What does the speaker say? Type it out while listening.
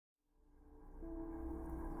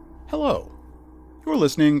Hello. You're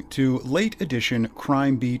listening to Late Edition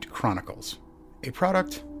Crime Beat Chronicles, a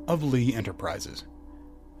product of Lee Enterprises.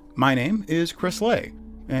 My name is Chris Lay,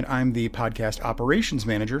 and I'm the podcast operations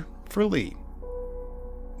manager for Lee.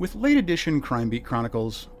 With Late Edition Crime Beat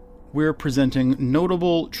Chronicles, we're presenting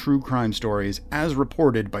notable true crime stories as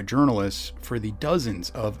reported by journalists for the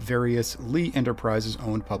dozens of various Lee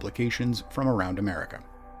Enterprises-owned publications from around America.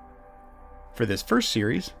 For this first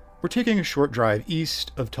series, we're taking a short drive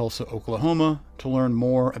east of Tulsa, Oklahoma, to learn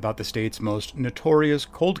more about the state's most notorious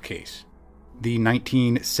cold case, the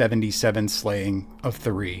 1977 slaying of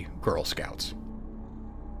 3 Girl Scouts.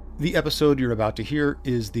 The episode you're about to hear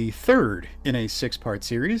is the third in a 6-part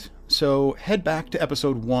series, so head back to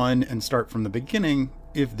episode 1 and start from the beginning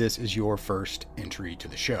if this is your first entry to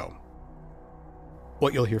the show.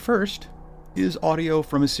 What you'll hear first is audio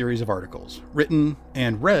from a series of articles, written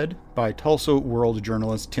and read by Tulsa World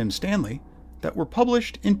journalist Tim Stanley, that were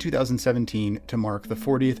published in 2017 to mark the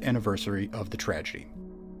 40th anniversary of the tragedy.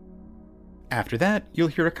 After that, you'll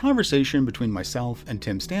hear a conversation between myself and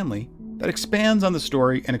Tim Stanley that expands on the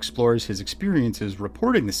story and explores his experiences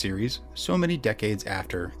reporting the series so many decades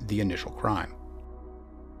after the initial crime.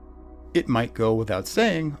 It might go without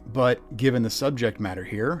saying, but given the subject matter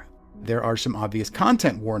here, there are some obvious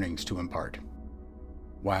content warnings to impart.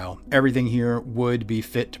 While everything here would be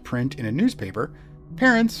fit to print in a newspaper,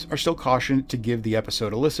 parents are still cautioned to give the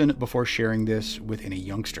episode a listen before sharing this with any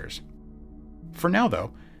youngsters. For now,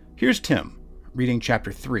 though, here's Tim reading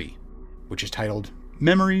Chapter 3, which is titled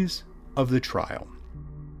Memories of the Trial.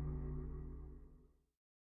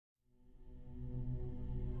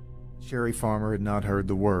 Sherry Farmer had not heard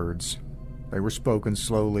the words. They were spoken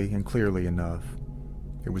slowly and clearly enough.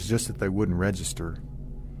 It was just that they wouldn't register.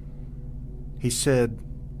 He said,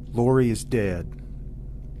 "Lori is dead.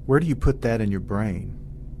 Where do you put that in your brain?"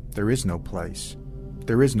 "There is no place.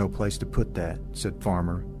 There is no place to put that," said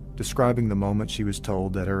Farmer, describing the moment she was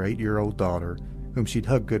told that her 8-year-old daughter, whom she'd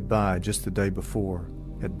hugged goodbye just the day before,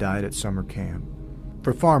 had died at summer camp.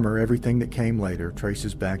 For Farmer, everything that came later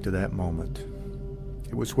traces back to that moment.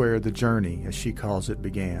 It was where the journey, as she calls it,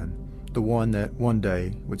 began. The one that one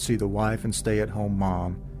day would see the wife and stay-at-home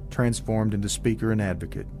mom transformed into speaker and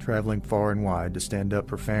advocate, traveling far and wide to stand up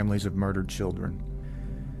for families of murdered children.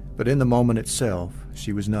 But in the moment itself,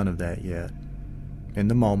 she was none of that yet. In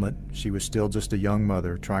the moment, she was still just a young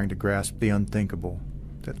mother trying to grasp the unthinkable,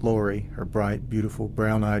 that Lori, her bright, beautiful,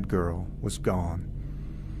 brown-eyed girl, was gone.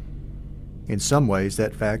 In some ways,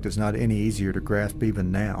 that fact is not any easier to grasp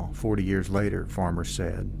even now, 40 years later, Farmer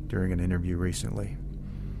said during an interview recently.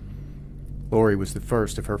 Lori was the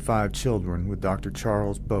first of her 5 children with Dr.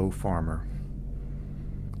 Charles Bowe Farmer.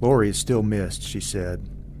 "Lori is still missed," she said.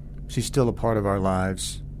 "She's still a part of our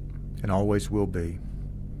lives and always will be.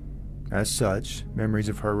 As such, memories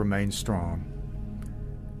of her remain strong."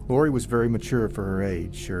 Lori was very mature for her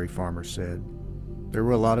age, Sherry Farmer said. "There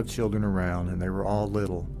were a lot of children around, and they were all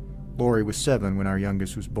little. Lori was 7 when our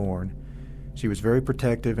youngest was born. She was very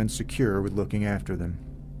protective and secure with looking after them."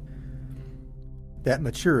 That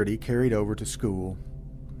maturity carried over to school.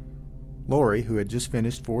 Lori, who had just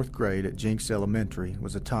finished 4th grade at Jenks Elementary,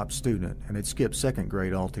 was a top student and had skipped 2nd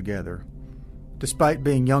grade altogether. Despite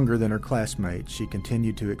being younger than her classmates, she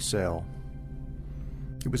continued to excel.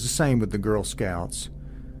 It was the same with the Girl Scouts.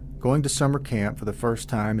 Going to summer camp for the first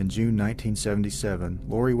time in June 1977,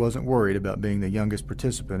 Lori wasn't worried about being the youngest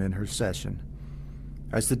participant in her session.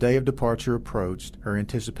 As the day of departure approached, her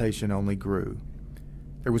anticipation only grew.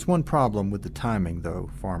 There was one problem with the timing,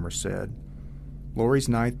 though, Farmer said. Lori's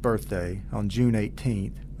 9th birthday, on June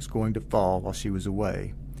 18th, was going to fall while she was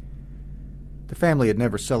away. The family had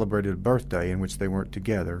never celebrated a birthday in which they weren't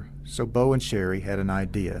together, so Bo and Sherry had an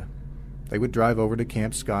idea. They would drive over to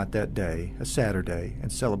Camp Scott that day, a Saturday,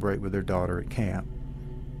 and celebrate with their daughter at camp.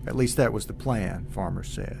 At least that was the plan, Farmer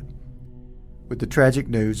said. With the tragic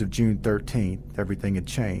news of June 13th, everything had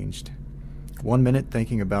changed. One minute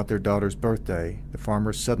thinking about their daughter's birthday, the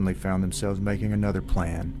Farmers suddenly found themselves making another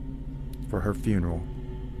plan for her funeral.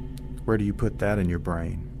 Where do you put that in your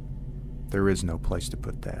brain? There is no place to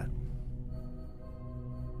put that.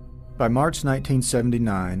 By March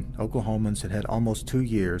 1979, Oklahomans had had almost 2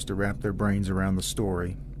 years to wrap their brains around the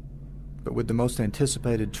story. But with the most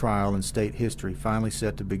anticipated trial in state history finally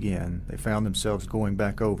set to begin, they found themselves going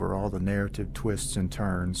back over all the narrative twists and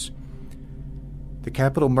turns. The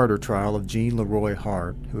capital murder trial of Jean Leroy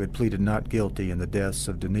Hart, who had pleaded not guilty in the deaths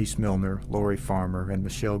of Denise Milner, Lori Farmer, and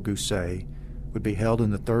Michelle Gousset, would be held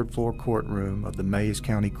in the 3rd-floor courtroom of the Mays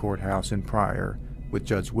County Courthouse in Pryor, with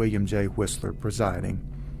Judge William J. Whistler presiding.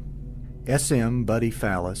 S.M. Buddy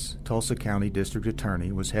Fallis, Tulsa County District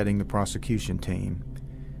Attorney, was heading the prosecution team.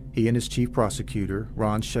 He and his chief prosecutor,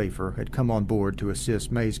 Ron Schaefer, had come on board to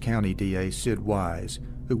assist Mays County DA Sid Wise,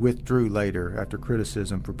 who withdrew later after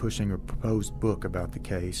criticism for pushing a proposed book about the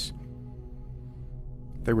case.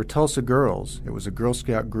 They were Tulsa girls. It was a Girl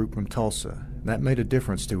Scout group from Tulsa. That made a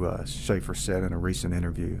difference to us, Schaefer said in a recent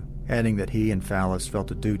interview, adding that he and Fallis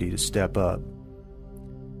felt a duty to step up.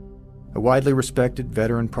 A widely respected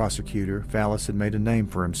veteran prosecutor, Fallis had made a name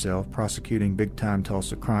for himself prosecuting big-time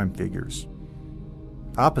Tulsa crime figures.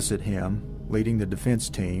 Opposite him, leading the defense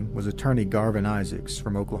team, was attorney Garvin Isaacs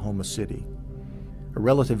from Oklahoma City. A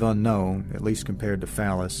relative unknown, at least compared to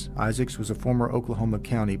Fallis, Isaacs was a former Oklahoma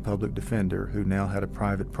County public defender who now had a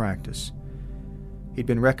private practice. He'd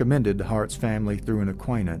been recommended to Hart's family through an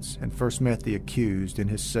acquaintance and first met the accused in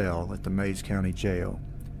his cell at the Mays County Jail.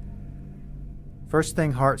 First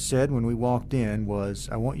thing Hart said when we walked in was,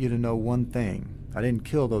 "I want you to know one thing. I didn't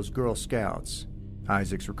kill those Girl Scouts,"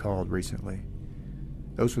 Isaacs recalled recently.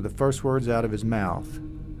 Those were the first words out of his mouth.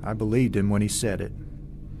 I believed him when he said it.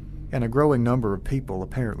 And a growing number of people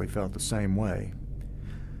apparently felt the same way.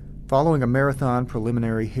 Following a marathon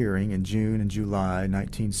preliminary hearing in June and July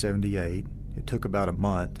 1978, it took about a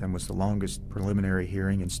month and was the longest preliminary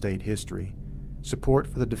hearing in state history, support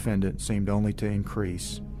for the defendant seemed only to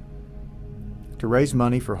increase. To raise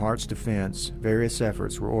money for Hart's defense, various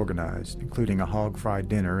efforts were organized, including a hog-fried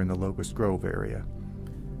dinner in the Locust Grove area.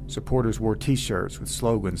 Supporters wore T-shirts with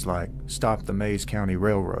slogans like, "Stop the Mays County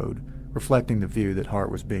Railroad," reflecting the view that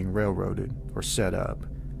Hart was being railroaded or set up.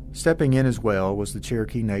 Stepping in as well was the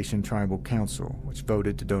Cherokee Nation Tribal Council, which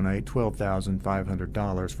voted to donate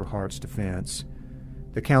 $12,500 for Hart's defense.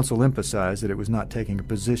 The council emphasized that it was not taking a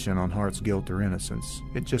position on Hart's guilt or innocence.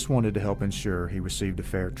 It just wanted to help ensure he received a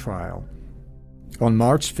fair trial. On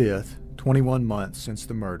March 5th, 21 months since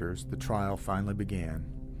the murders, the trial finally began.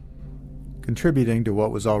 Contributing to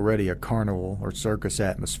what was already a carnival or circus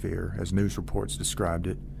atmosphere, as news reports described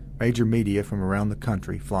it, major media from around the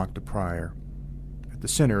country flocked to Pryor. At the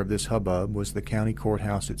center of this hubbub was the county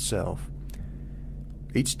courthouse itself.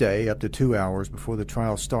 Each day, up to 2 hours before the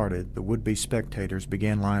trial started, the would-be spectators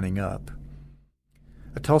began lining up.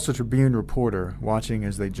 A Tulsa Tribune reporter, watching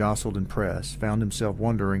as they jostled in press, found himself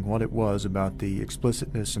wondering what it was about the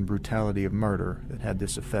explicitness and brutality of murder that had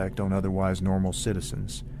this effect on otherwise normal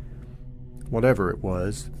citizens. Whatever it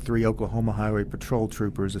was, 3 Oklahoma Highway Patrol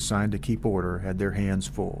troopers assigned to keep order had their hands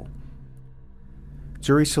full.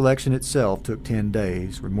 Jury selection itself took 10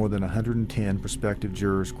 days, with more than 110 prospective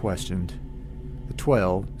jurors questioned. The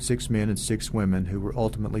 12, 6 men and 6 women who were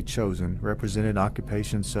ultimately chosen, represented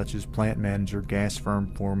occupations such as plant manager, gas firm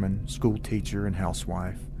foreman, school teacher, and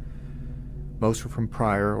housewife. Most were from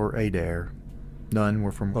Pryor or Adair. None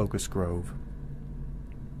were from Locust Grove.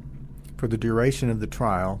 For the duration of the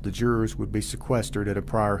trial, the jurors would be sequestered at a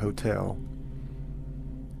Pryor hotel.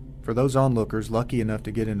 For those onlookers lucky enough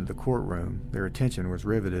to get into the courtroom, their attention was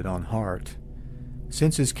riveted on Hart.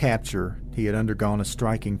 Since his capture, he had undergone a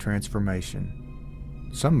striking transformation.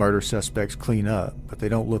 "Some murder suspects clean up, but they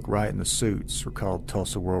don't look right in the suits," recalled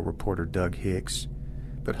Tulsa World reporter Doug Hicks.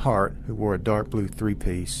 But Hart, who wore a dark blue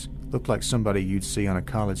three-piece, looked like somebody you'd see on a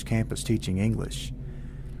college campus teaching English.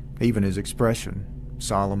 Even his expression,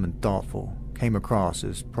 solemn and thoughtful, came across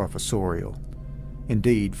as professorial.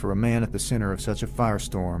 Indeed, for a man at the center of such a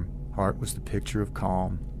firestorm, Hart was the picture of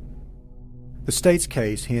calm. The state's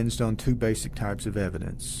case hinged on 2 basic types of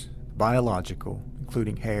evidence: biological,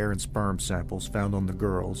 including hair and sperm samples found on the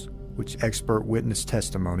girls, which expert witness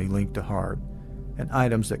testimony linked to Hart, and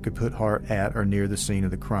items that could put Hart at or near the scene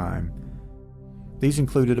of the crime. These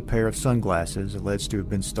included a pair of sunglasses alleged to have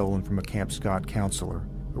been stolen from a Camp Scott counselor,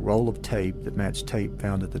 a roll of tape that matched tape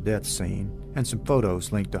found at the death scene, and some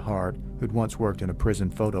photos linked to Hart, who'd once worked in a prison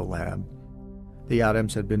photo lab. The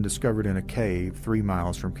items had been discovered in a cave 3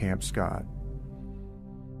 miles from Camp Scott.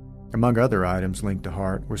 Among other items linked to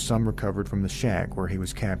Hart were some recovered from the shack where he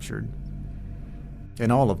was captured.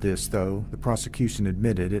 In all of this, though, the prosecution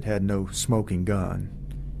admitted it had no smoking gun.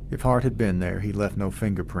 If Hart had been there, he left no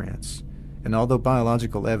fingerprints. And although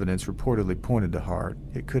biological evidence reportedly pointed to Hart,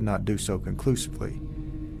 it could not do so conclusively.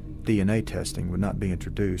 DNA testing would not be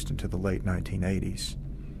introduced until the late 1980s.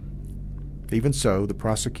 Even so, the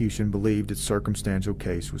prosecution believed its circumstantial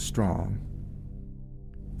case was strong.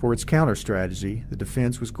 For its counter-strategy, the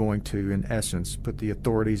defense was going to, in essence, put the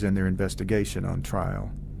authorities and their investigation on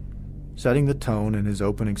trial. Setting the tone in his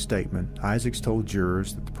opening statement, Isaacs told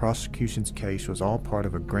jurors that the prosecution's case was all part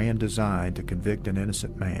of a grand design to convict an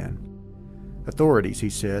innocent man. Authorities, he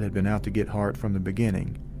said, had been out to get Hart from the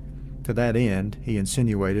beginning. To that end, he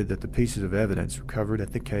insinuated that the pieces of evidence recovered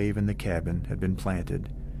at the cave and the cabin had been planted.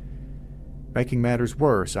 Making matters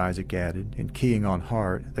worse, Isaac added, in keying on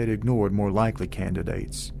Hart, they'd ignored more likely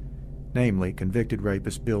candidates, namely convicted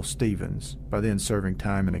rapist Bill Stevens, by then serving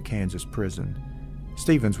time in a Kansas prison.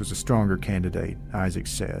 Stevens was a stronger candidate, Isaac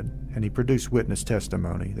said, and he produced witness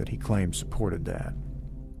testimony that he claimed supported that.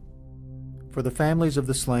 For the families of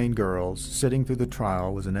the slain girls, sitting through the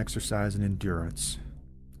trial was an exercise in endurance.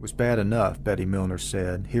 It was bad enough, Betty Milner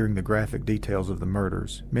said, hearing the graphic details of the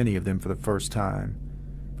murders, many of them for the first time.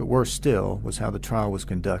 But worse still was how the trial was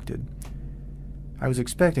conducted. "I was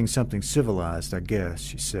expecting something civilized, I guess,"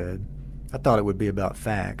 she said. "I thought it would be about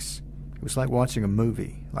facts. It was like watching a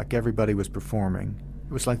movie, like everybody was performing.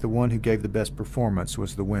 It was like the one who gave the best performance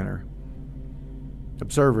was the winner."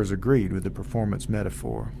 Observers agreed with the performance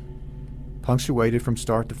metaphor. Punctuated from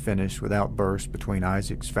start to finish with outbursts between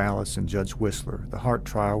Isaac Fallis and Judge Whistler, the Hart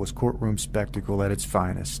trial was courtroom spectacle at its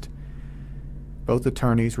finest. Both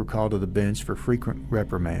attorneys were called to the bench for frequent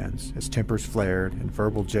reprimands as tempers flared and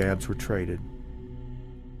verbal jabs were traded.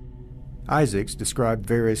 Isaacs, described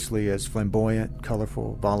variously as flamboyant,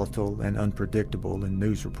 colorful, volatile, and unpredictable in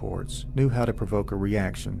news reports, knew how to provoke a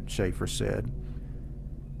reaction, Schaefer said.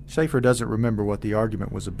 Schaefer doesn't remember what the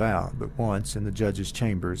argument was about, but once, in the judge's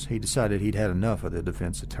chambers, he decided he'd had enough of the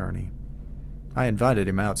defense attorney. "I invited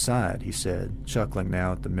him outside," he said, chuckling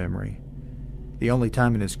now at the memory. "The only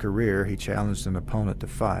time in his career he challenged an opponent to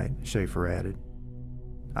fight," Schaefer added.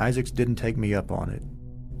 "Isaacs didn't take me up on it.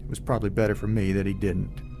 It was probably better for me that he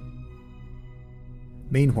didn't."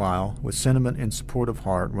 Meanwhile, with sentiment in support of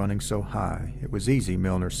Hart running so high, it was easy,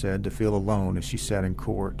 Milner said, to feel alone as she sat in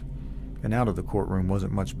court, and out of the courtroom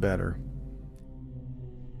wasn't much better.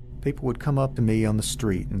 "People would come up to me on the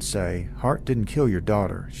street and say, 'Hart didn't kill your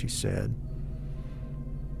daughter,'" she said.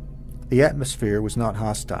 The atmosphere was not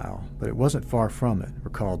hostile, but it wasn't far from it,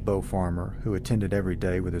 recalled Beau Farmer, who attended every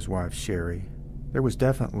day with his wife Sherry. There was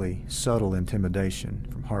definitely subtle intimidation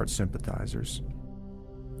from Hart sympathizers.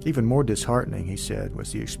 Even more disheartening, he said,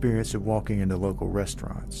 was the experience of walking into local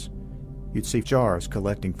restaurants. You'd see jars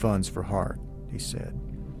collecting funds for Hart, he said.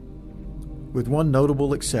 With one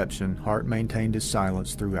notable exception, Hart maintained his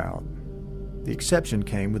silence throughout. The exception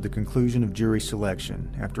came with the conclusion of jury selection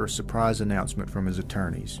after a surprise announcement from his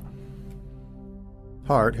attorneys.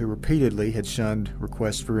 Hart, who repeatedly had shunned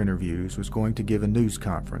requests for interviews, was going to give a news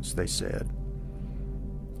conference, they said.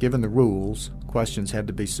 Given the rules, questions had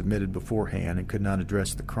to be submitted beforehand and could not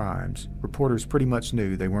address the crimes. Reporters pretty much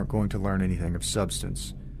knew they weren't going to learn anything of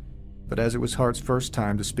substance. But as it was Hart's first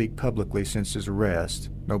time to speak publicly since his arrest,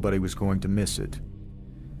 nobody was going to miss it.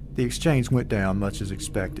 The exchange went down much as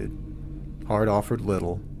expected. Hart offered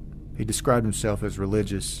little. He described himself as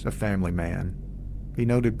religious, a family man. He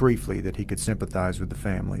noted briefly that he could sympathize with the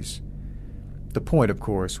families. The point, of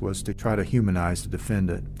course, was to try to humanize the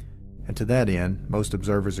defendant, and to that end, most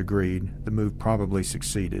observers agreed the move probably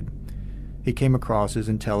succeeded. He came across as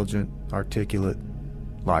intelligent, articulate,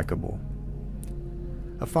 likable.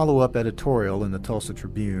 A follow-up editorial in the Tulsa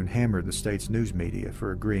Tribune hammered the state's news media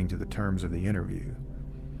for agreeing to the terms of the interview.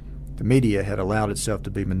 The media had allowed itself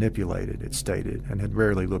to be manipulated, it stated, and had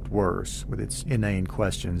rarely looked worse, with its inane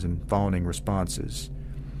questions and fawning responses.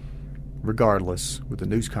 Regardless, with the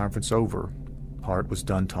news conference over, Hart was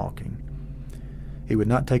done talking. He would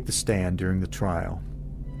not take the stand during the trial.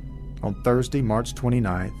 On Thursday, March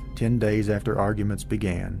 29th, 10 days after arguments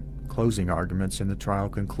began, closing arguments in the trial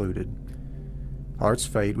concluded. Hart's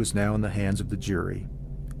fate was now in the hands of the jury.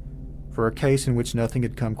 For a case in which nothing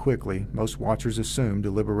had come quickly, most watchers assumed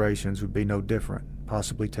deliberations would be no different,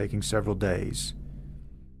 possibly taking several days.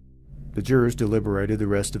 The jurors deliberated the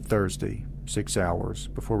rest of Thursday, 6 hours,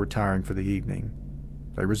 before retiring for the evening.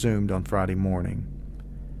 They resumed on Friday morning.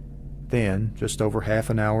 Then, just over half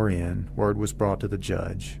an hour in, word was brought to the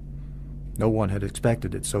judge. No one had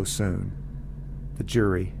expected it so soon. The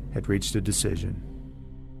jury had reached a decision.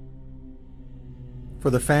 For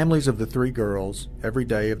the families of the three girls, every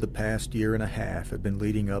day of the past year and a half had been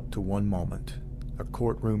leading up to one moment, a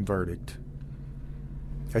courtroom verdict.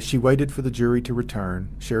 As she waited for the jury to return,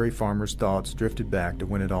 Sherry Farmer's thoughts drifted back to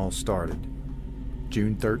when it all started,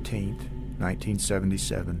 June 13th,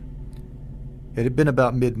 1977. It had been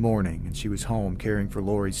about mid-morning, and she was home caring for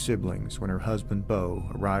Lori's siblings when her husband, Beau,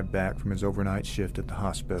 arrived back from his overnight shift at the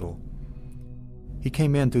hospital. He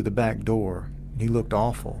came in through the back door, and he looked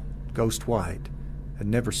awful, ghost white. Had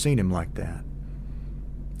never seen him like that.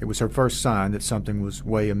 It was her first sign that something was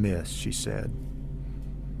way amiss, she said.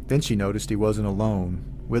 Then she noticed he wasn't alone.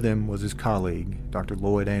 With him was his colleague, Dr.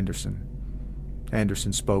 Lloyd Anderson.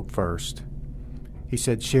 Anderson spoke first. He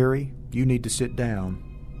said, "Sherry, you need to sit down."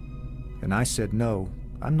 And I said, "No,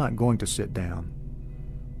 I'm not going to sit down."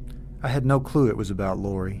 I had no clue it was about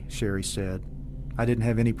Lori, Sherry said. I didn't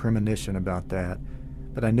have any premonition about that,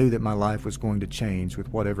 but I knew that my life was going to change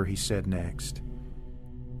with whatever he said next.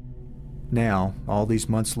 Now, all these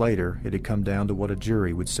months later, it had come down to what a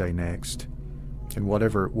jury would say next. And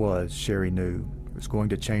whatever it was, Sherry knew it was going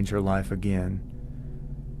to change her life again.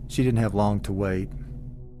 She didn't have long to wait.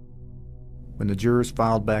 When the jurors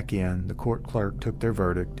filed back in, the court clerk took their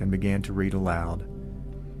verdict and began to read aloud.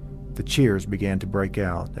 The cheers began to break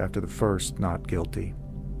out after the first not guilty.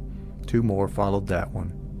 2 more followed that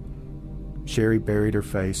one. Sherry buried her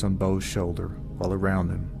face on Beau's shoulder, while around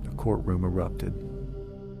them the courtroom erupted.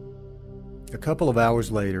 A couple of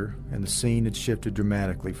hours later, and the scene had shifted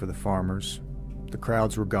dramatically for the farmers. The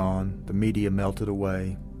crowds were gone, the media melted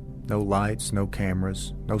away. No lights, no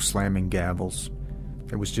cameras, no slamming gavels.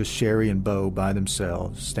 It was just Sherry and Beau by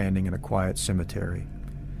themselves, standing in a quiet cemetery.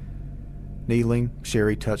 Kneeling,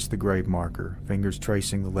 Sherry touched the grave marker, fingers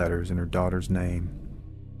tracing the letters in her daughter's name.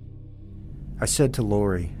 I said to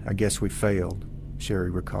Lori, "I guess we failed,"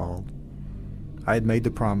 Sherry recalled. I had made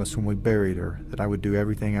the promise when we buried her that I would do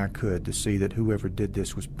everything I could to see that whoever did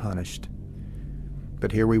this was punished.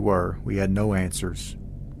 But here we were. We had no answers.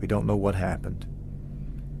 We don't know what happened.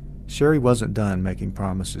 Sherry wasn't done making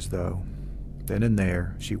promises, though. Then and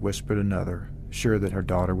there, she whispered another, sure that her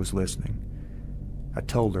daughter was listening. I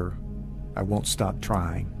told her, "I won't stop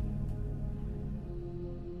trying."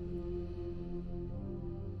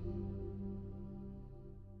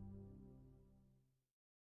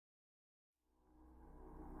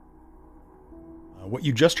 What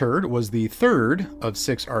you just heard was the third of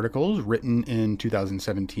 6 articles written in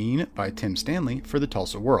 2017 by Tim Stanley for the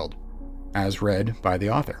Tulsa World, as read by the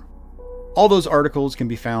author. All those articles can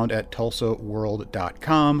be found at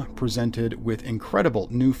tulsaworld.com, presented with incredible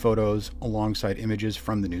new photos alongside images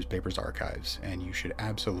from the newspaper's archives, and you should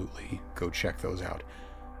absolutely go check those out.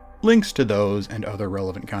 Links to those and other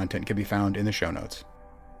relevant content can be found in the show notes.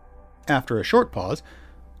 After a short pause,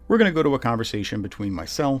 we're going to go to a conversation between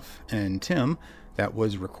myself and Tim that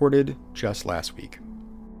was recorded just last week.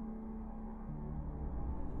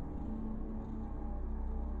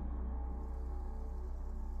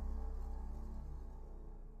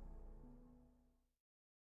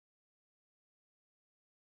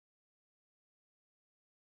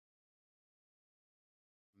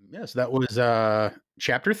 Yes, that was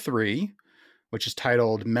chapter 3, which is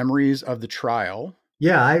titled Memories of the Trial.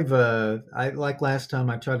 Yeah, I like last time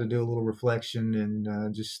I tried to do a little reflection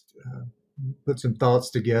and just put some thoughts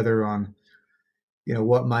together on,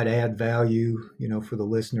 what might add value, for the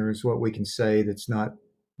listeners, what we can say that's not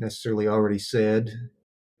necessarily already said.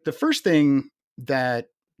 The first thing that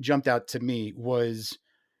jumped out to me was,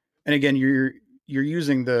 and again, you're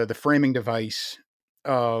using the framing device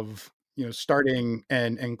of, starting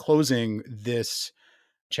and closing this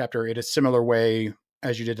chapter in a similar way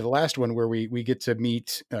as you did to the last one, where we get to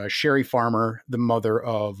meet Sherry Farmer, the mother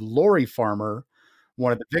of Lori Farmer,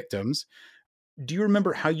 one of the victims. Do you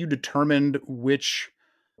remember how you determined which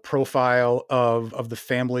profile of the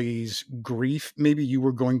family's grief maybe you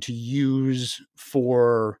were going to use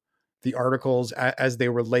for the articles as they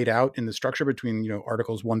were laid out in the structure between,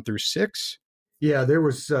 articles 1 through 6? Yeah,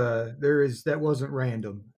 that wasn't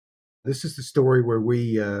random. This is the story where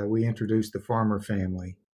we introduced the Farmer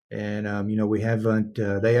family, and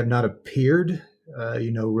they have not appeared,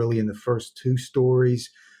 really in the first 2 stories,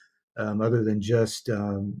 other than just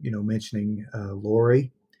mentioning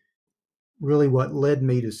Lori. Really, what led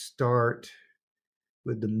me to start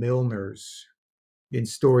with the Milners in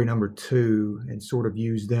story number 2 and sort of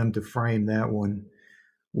use them to frame that one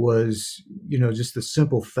was, just the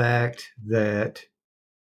simple fact that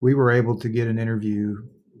we were able to get an interview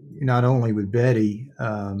not only with Betty,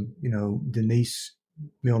 Denise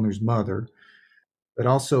Milner's mother, but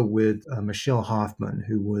also with Michelle Hoffman,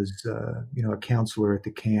 who was, a counselor at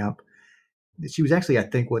the camp. She was actually, I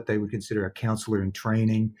think, what they would consider a counselor in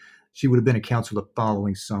training. She would have been a counselor the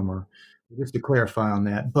following summer, just to clarify on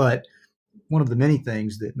that. But one of the many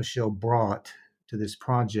things that Michelle brought to this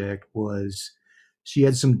project was she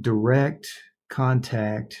had some direct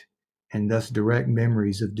contact and thus direct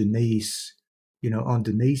memories of Denise, on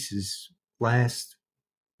Denise's last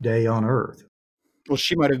day on Earth. Well,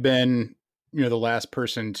 she might have been, the last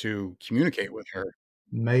person to communicate with her.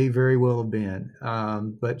 May very well have been.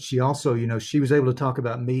 But she also, she was able to talk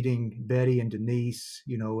about meeting Betty and Denise,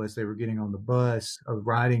 as they were getting on the bus, of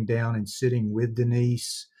riding down and sitting with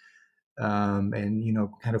Denise, and,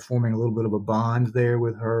 kind of forming a little bit of a bond there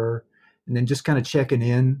with her. And then just kind of checking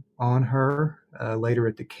in on her later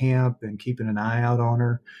at the camp and keeping an eye out on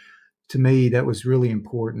her. To me, that was really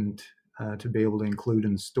important to be able to include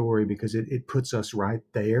in the story because it puts us right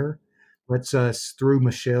there. lets us, through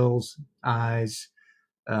Michelle's eyes,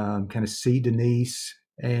 kind of see Denise.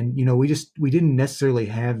 And, we didn't necessarily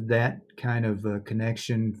have that kind of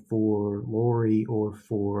connection for Lori or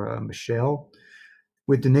for Michelle.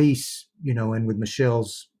 With Denise, and with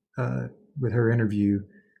Michelle's, with her interview,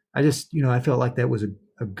 I felt like that was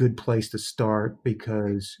a good place to start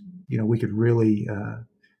because, we could really,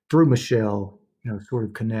 through Michelle, sort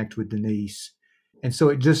of connect with Denise. And so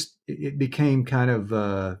it became kind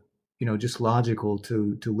of, just logical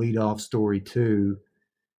to lead off story two,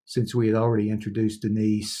 since we had already introduced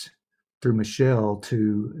Denise through Michelle,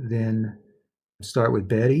 to then start with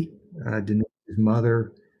Betty, Denise's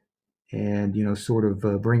mother, and sort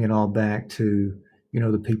of bring it all back to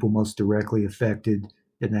the people most directly affected,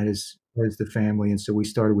 and that is the family. And so we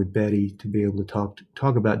started with Betty to be able to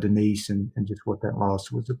talk about Denise and just what that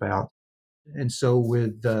loss was about. And so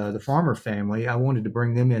with the Farmer family, I wanted to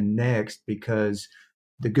bring them in next because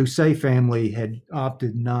the Gousset family had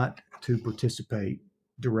opted not to participate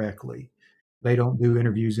directly. They don't do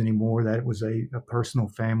interviews anymore. That was a personal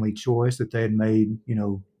family choice that they had made,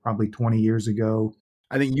 probably 20 years ago.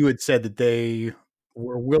 I think you had said that they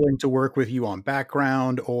were willing to work with you on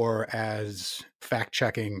background or as fact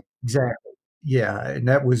checking. Exactly. Yeah. And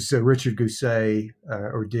that was Richard Gousset,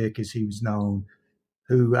 or Dick as he was known,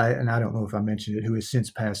 and I don't know if I mentioned it, who has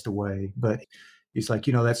since passed away. But it's like,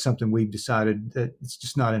 that's something we've decided that it's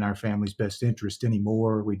just not in our family's best interest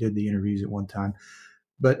anymore. We did the interviews at one time.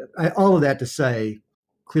 But all of that to say,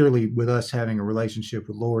 clearly, with us having a relationship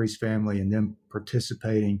with Lori's family and them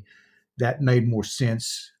participating, that made more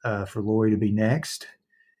sense for Lori to be next.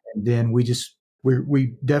 And then we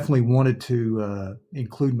definitely wanted to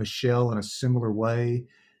include Michelle in a similar way.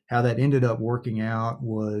 How that ended up working out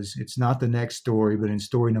was, it's not the next story, but in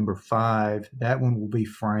story number 5, that one will be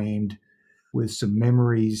framed with some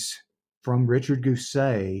memories from Richard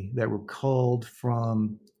Gousset that were culled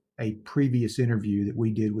from a previous interview that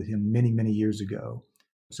we did with him many, many years ago.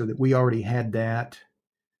 So that we already had that.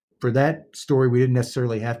 For that story, we didn't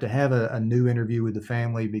necessarily have to have a new interview with the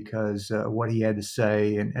family because what he had to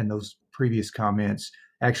say and those previous comments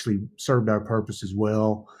actually served our purpose as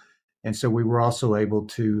well. And so we were also able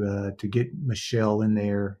to get Michelle in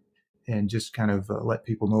there and just kind of let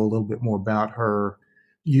people know a little bit more about her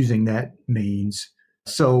using that means.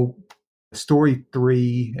 So story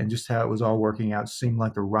 3 and just how it was all working out seemed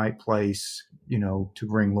like the right place, to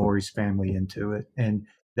bring Lori's family into it. And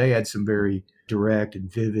they had some very direct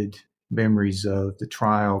and vivid memories of the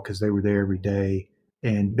trial because they were there every day.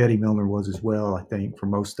 And Betty Milner was as well, I think, for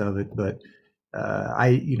most of it. But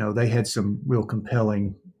they had some real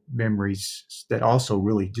compelling memories that also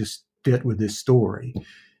really just fit with this story.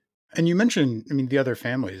 And you mentioned, the other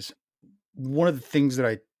families. One of the things that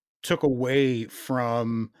I took away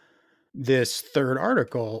from this third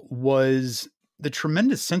article was the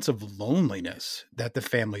tremendous sense of loneliness that the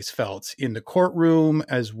families felt in the courtroom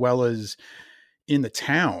as well as in the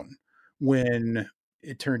town when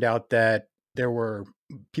it turned out that there were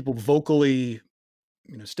people vocally,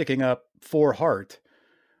 sticking up for Hart.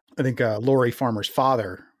 I think Lori Farmer's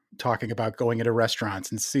father talking about going into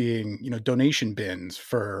restaurants and seeing, donation bins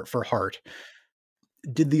for Hart.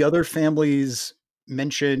 Did the other families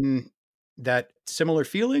mention that similar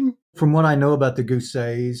feeling? From what I know about the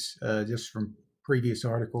Goussets, just from previous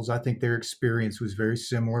articles, I think their experience was very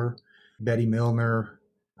similar. Betty Milner,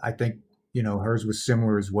 I think, hers was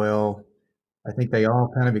similar as well. I think they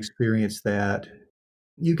all kind of experienced that.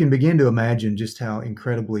 You can begin to imagine just how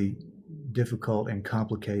incredibly difficult and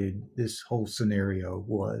complicated this whole scenario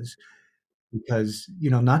was because,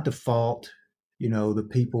 not to fault, the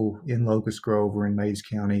people in Locust Grove or in Mays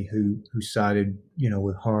County who sided,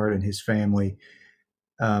 with Hart and his family.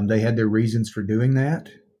 They had their reasons for doing that.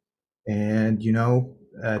 And,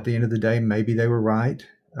 at the end of the day, maybe they were right.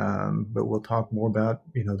 But we'll talk more about,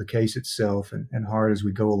 the case itself and Hart as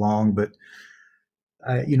we go along. But,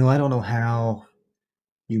 I don't know how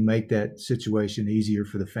you make that situation easier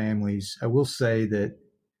for the families. I will say that,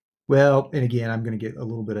 well, and again, I'm going to get a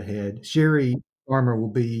little bit ahead. Sherry Farmer will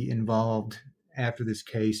be involved after this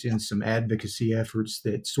case in some advocacy efforts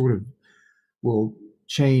that sort of will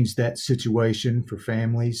change that situation for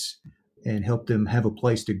families and help them have a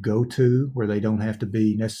place to go to where they don't have to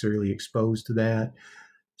be necessarily exposed to that.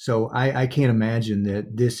 So I can't imagine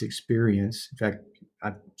that this experience, in fact,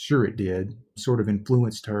 I'm sure it did, sort of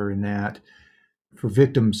influenced her in that for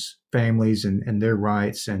victims' families and their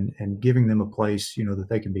rights and giving them a place, that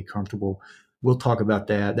they can be comfortable. We'll talk about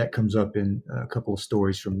that. That comes up in a couple of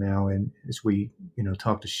stories from now. And as we,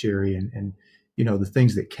 talk to Sherry and the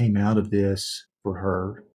things that came out of this for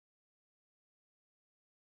her.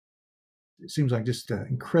 it seems like just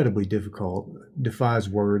incredibly difficult, defies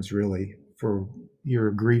words really for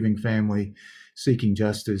your grieving family seeking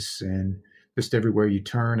justice. And just everywhere you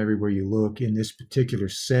turn, everywhere you look in this particular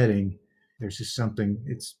setting, there's just something,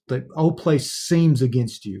 it's the whole place seems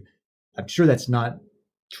against you. I'm sure that's not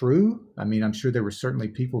true. I mean, I'm sure there were certainly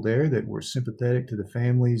people there that were sympathetic to the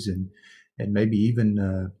families and maybe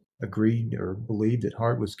even agreed or believed that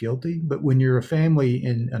Hart was guilty. But when you're a family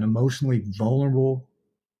in an emotionally vulnerable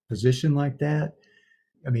position like that,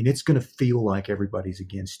 I mean, it's going to feel like everybody's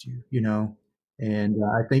against you, you know? And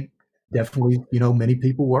I think definitely, you know, many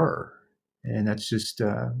people were. And that's just,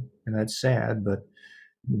 and that's sad, but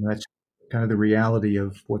you know, that's kind of the reality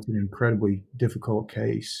of what's an incredibly difficult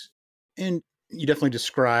case. And you definitely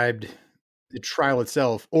described the trial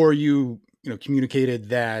itself, or communicated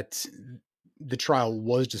that the trial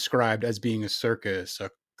was described as being a circus, a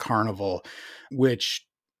carnival, which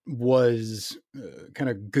was kind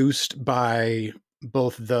of goosed by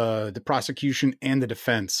both the prosecution and the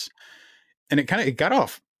defense. And it got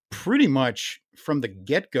off pretty much from the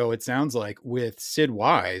get-go, it sounds like, with Sid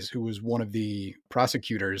Wise, who was one of the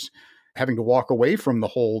prosecutors, having to walk away from the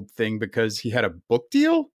whole thing because he had a book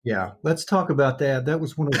deal. Yeah, let's talk about that. That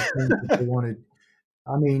was one of the things that they wanted.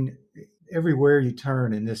 I mean, everywhere you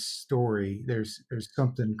turn in this story, there's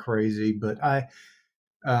something crazy. But a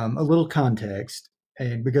little context,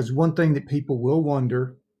 and because one thing that people will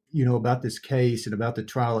wonder, you know, about this case and about the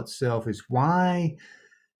trial itself is why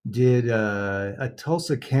did a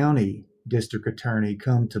Tulsa County district attorney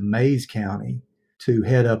come to Mays County to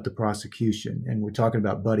head up the prosecution? And we're talking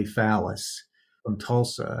about Buddy Fallis from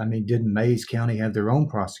Tulsa. I mean, didn't Mays County have their own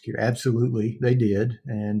prosecutor? Absolutely, they did.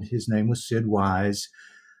 And his name was Sid Wise.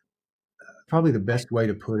 Probably the best way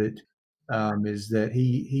to put it is that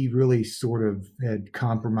he really sort of had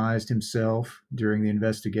compromised himself during the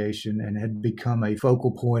investigation and had become a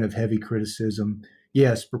focal point of heavy criticism.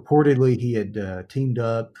 Yes, purportedly he had teamed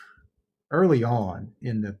up early on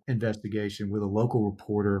in the investigation with a local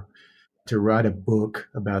reporter to write a book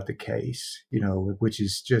about the case, you know, which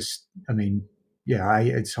is just, I mean, yeah,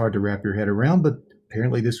 it's hard to wrap your head around, but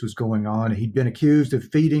apparently this was going on. He'd been accused of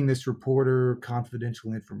feeding this reporter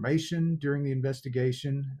confidential information during the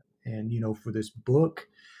investigation. And, you know, for this book,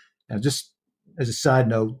 now just as a side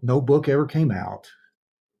note, no book ever came out.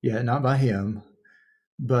 Yeah, not by him.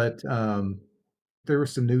 But there were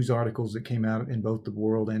some news articles that came out in both the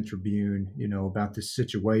World and Tribune, you know, about this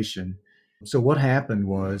situation. So what happened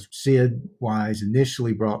was Sid Wise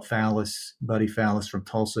initially brought Buddy Fallis from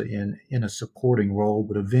Tulsa in a supporting role,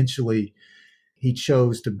 but eventually he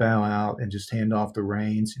chose to bow out and just hand off the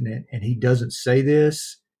reins. And he doesn't say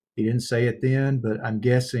this. He didn't say it then, but I'm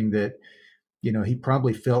guessing that, you know, he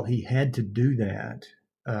probably felt he had to do that.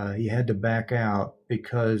 He had to back out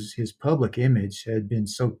because his public image had been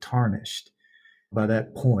so tarnished by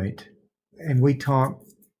that point. And we talked,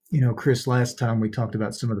 you know, Chris, last time we talked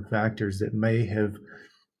about some of the factors that may have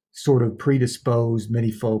sort of predisposed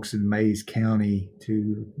many folks in Mays County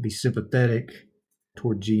to be sympathetic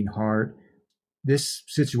toward Gene Hart. This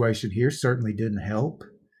situation here certainly didn't help,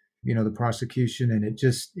 you know, the prosecution, and it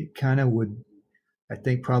kind of would, I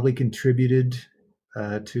think, probably contributed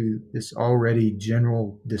to this already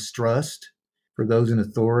general distrust for those in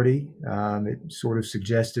authority. It sort of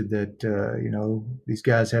suggested that, you know, these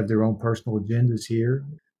guys have their own personal agendas here.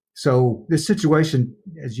 So this situation,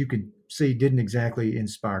 as you could see, didn't exactly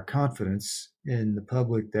inspire confidence in the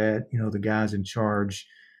public that, you know, the guys in charge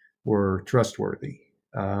were trustworthy.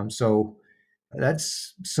 So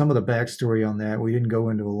that's some of the backstory on that. We didn't go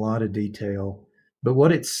into a lot of detail, but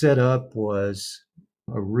what it set up was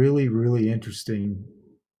a really, really interesting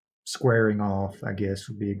squaring off, I guess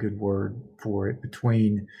would be a good word for it,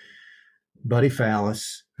 between Buddy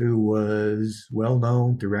Fallis, who was well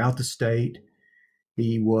known throughout the state.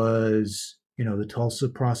 He was, you know, the Tulsa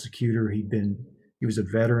prosecutor. He was a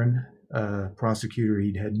veteran prosecutor.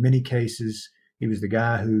 He'd had many cases. He was the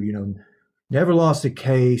guy who, you know, never lost a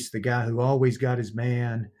case, the guy who always got his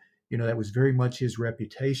man. You know, that was very much his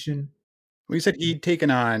reputation. Well, you said he'd taken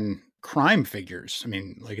on crime figures. I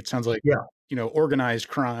mean, like, it sounds like, Yeah, you know, organized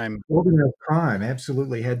crime. organized crime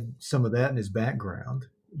absolutely had some of that in his background.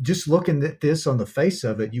 Just looking at this on the face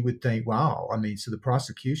of it, you would think, wow, I mean, so the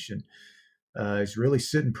prosecution is really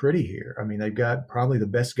sitting pretty here. I mean, they've got probably the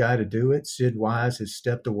best guy to do it. Sid Wise has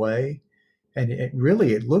stepped away. And it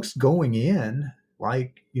looks going in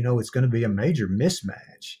like, you know, it's going to be a major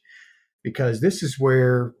mismatch, because this is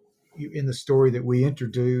where in the story that we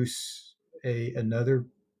introduce another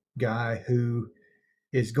guy who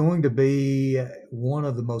is going to be one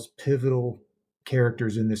of the most pivotal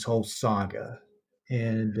characters in this whole saga.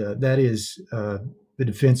 And that is the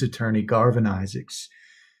defense attorney, Garvin Isaacs.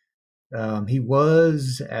 He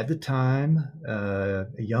was, at the time, a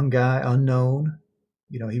young guy, unknown.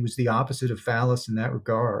 He was the opposite of Fallis in that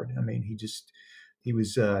regard. I mean, he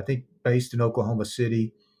was, I think, based in Oklahoma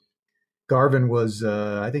City. Garvin was,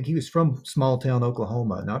 I think he was from small town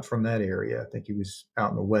Oklahoma, not from that area. I think he was out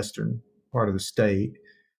in the western part of the state.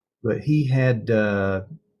 But he had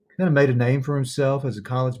kind of made a name for himself as a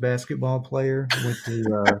college basketball player. Went to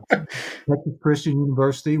Texas Christian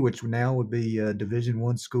University, which now would be a Division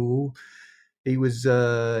I school. He was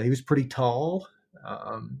pretty tall,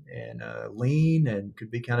 and lean, and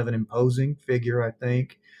could be kind of an imposing figure, I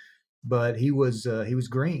think. But he was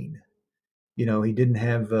green. He didn't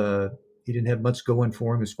have much going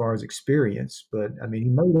for him as far as experience, but I mean, he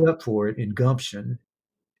made up for it in gumption.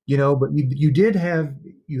 But you did have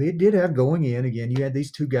going in again. You had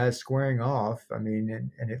these two guys squaring off. I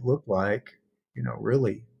mean, and it looked like,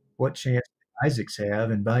 really, what chance did Isaacs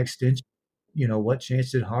have, and by extension, what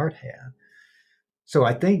chance did Hart have? So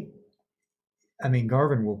I mean,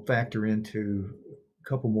 Garvin will factor into a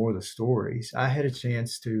couple more of the stories. I had a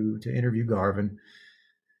chance to interview Garvin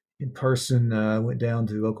in person. Went down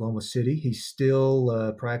to Oklahoma City. He's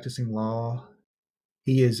still practicing law.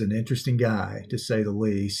 He is an interesting guy, to say the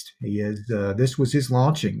least. He is. This was his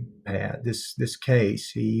launching pad. This case.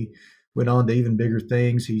 He went on to even bigger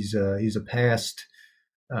things. He's a past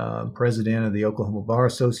president of the Oklahoma Bar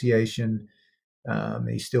Association.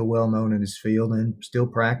 He's still well known in his field and still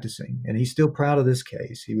practicing. And he's still proud of this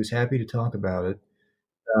case. He was happy to talk about it.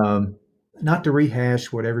 Not to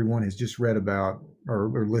rehash what everyone has just read about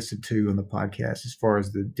or listened to on the podcast as far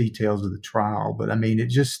as the details of the trial, but I mean, it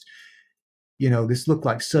just, this looked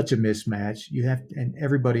like such a mismatch. And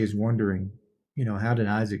everybody is wondering, how did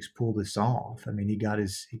Isaacs pull this off? I mean, he got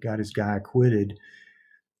his guy acquitted.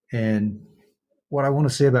 And what I want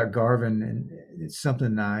to say about Garvin, and it's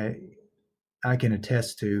something I can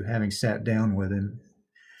attest to, having sat down with him.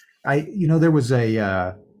 There was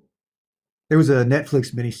a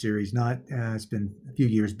Netflix miniseries, it's been a few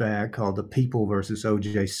years back, called The People versus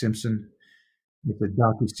O.J. Simpson. It's a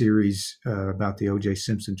docuseries about the O.J.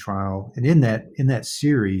 Simpson trial, and in that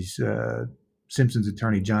series, Simpson's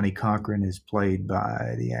attorney Johnny Cochran is played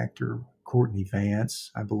by the actor Courtney Vance,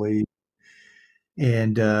 I believe,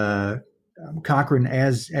 and Cochran,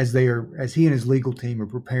 as he and his legal team are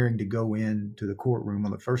preparing to go into the courtroom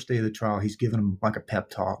on the first day of the trial, he's giving them like a pep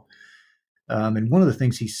talk. And one of the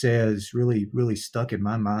things he says really, really stuck in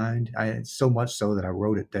my mind, so much so that I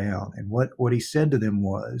wrote it down. And what he said to them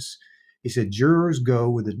was, he said, "Jurors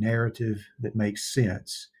go with a narrative that makes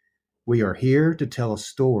sense. We are here to tell a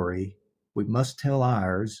story. We must tell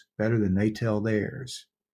ours better than they tell theirs."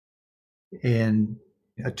 And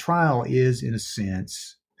a trial is, in a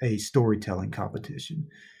sense, a storytelling competition.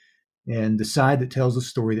 And the side that tells a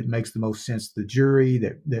story that makes the most sense to the jury,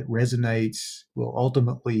 that resonates, will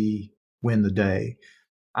ultimately win the day.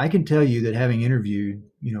 I can tell you that, having interviewed,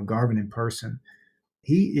 Garvin in person,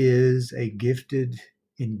 he is a gifted,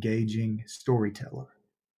 engaging storyteller.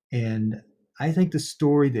 And I think the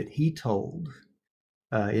story that he told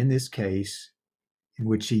in this case, in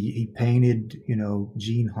which he painted,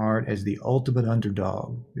 Gene Hart as the ultimate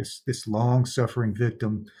underdog, this long-suffering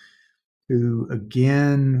victim who,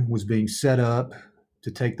 again, was being set up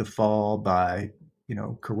to take the fall by,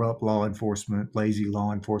 corrupt law enforcement, lazy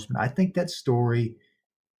law enforcement. I think that story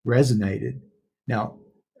resonated. Now,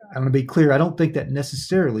 I'm going to be clear. I don't think that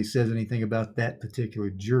necessarily says anything about that particular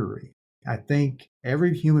jury. I think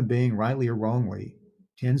every human being, rightly or wrongly,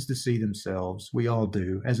 tends to see themselves, we all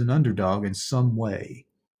do, as an underdog in some way.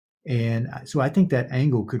 And so I think that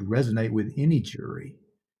angle could resonate with any jury.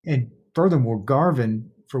 And furthermore, Garvin,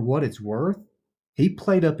 for what it's worth, he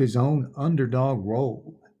played up his own underdog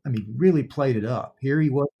role. I mean, really played it up. Here he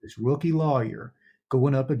was, this rookie lawyer,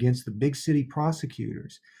 going up against the big city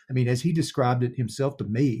prosecutors. I mean, as he described it himself to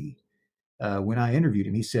me when I interviewed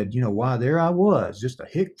him, he said, why, there I was, just a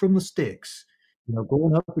hick from the sticks,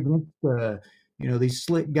 going up against, these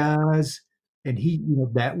slick guys. And he,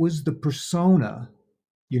 that was the persona,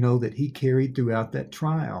 that he carried throughout that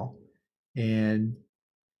trial. And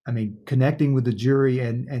I mean, connecting with the jury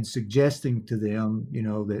and suggesting to them,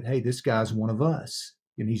 that, hey, this guy's one of us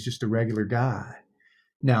and he's just a regular guy.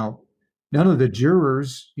 Now, none of the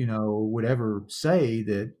jurors, would ever say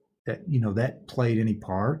that played any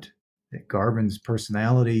part, that Garvin's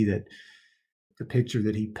personality, that the picture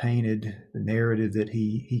that he painted, the narrative that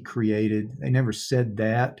he created, they never said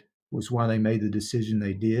that was why they made the decision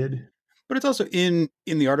they did. But it's also in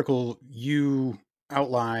the article, you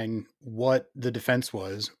outline what the defense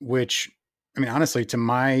was, which, I mean, honestly, to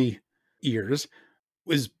my ears,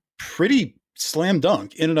 was pretty slam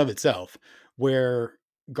dunk in and of itself, where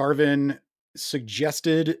Garvin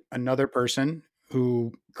suggested another person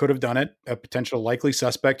who could have done it, a potential likely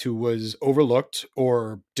suspect who was overlooked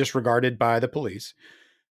or disregarded by the police,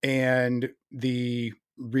 and the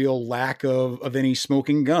real lack of any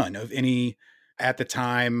smoking gun, of any, at the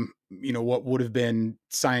time, what would have been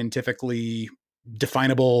scientifically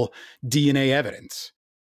definable DNA evidence.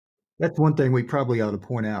 That's one thing we probably ought to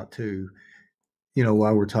point out too,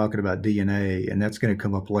 while we're talking about DNA, and that's going to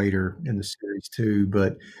come up later in the series too.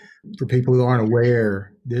 But for people who aren't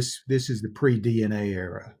aware, this is the pre-DNA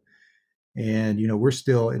era. And, we're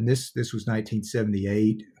still, and this was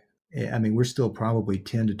 1978. I mean, we're still probably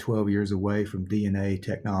 10 to 12 years away from DNA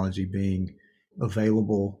technology being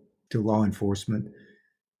available to law enforcement.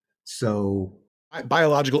 So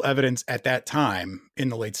biological evidence at that time in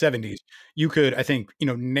the late 70s, you could, I think,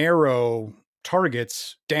 narrow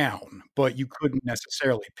targets down, but you couldn't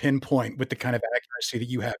necessarily pinpoint with the kind of accuracy that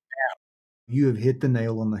you have now. You have hit the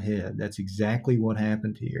nail on the head. That's exactly what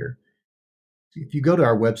happened here. If you go to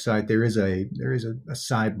our website, there is a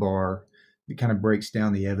sidebar that kind of breaks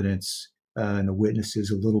down the evidence and the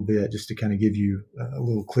witnesses a little bit, just to kind of give you a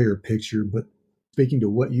little clearer picture. But speaking to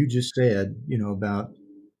what you just said, about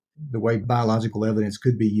the way biological evidence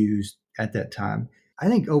could be used at that time, I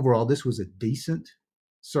think overall this was a decent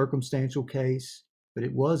circumstantial case, but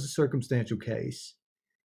it was a circumstantial case.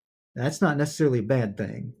 That's not necessarily a bad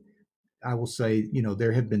thing. I will say,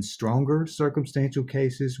 there have been stronger circumstantial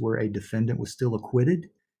cases where a defendant was still acquitted.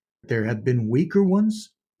 There have been weaker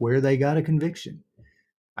ones where they got a conviction.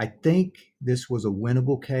 I think this was a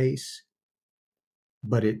winnable case,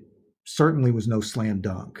 but it certainly was no slam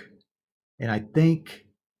dunk. And I think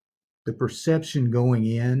the perception going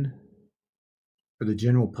in for the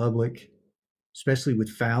general public, especially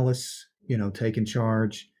with Fallis, taking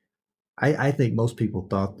charge, I think most people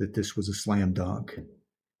thought that this was a slam dunk.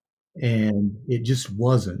 And it just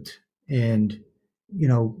wasn't. And,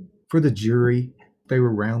 for the jury, they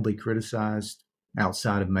were roundly criticized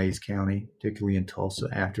outside of Mays County, particularly in Tulsa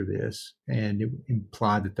after this. And it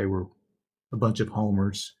implied that they were a bunch of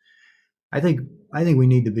homers. I think we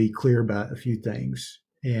need to be clear about a few things.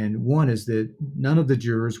 And one is that none of the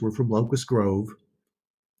jurors were from Locust Grove.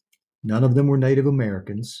 None of them were Native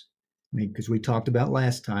Americans. I mean, because we talked about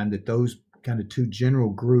last time that those kind of two general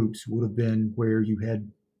groups would have been where you had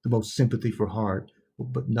the most sympathy for Hart,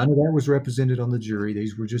 but none of that was represented on the jury.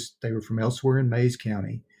 They were from elsewhere in Mays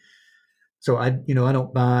County. So I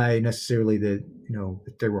don't buy necessarily that,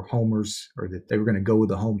 that they were homers or that they were going to go with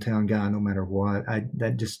the hometown guy no matter what.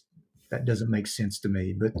 That doesn't make sense to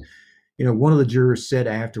me. But, one of the jurors said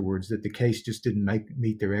afterwards that the case just didn't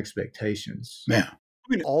meet their expectations. Yeah.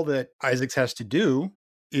 I mean, all that Isaacs has to do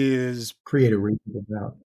is create a reasonable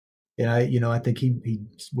doubt. And I think he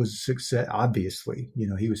was success. Obviously,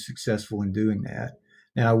 he was successful in doing that.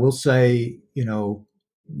 Now, I will say,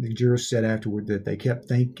 the jurors said afterward that they kept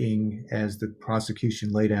thinking as the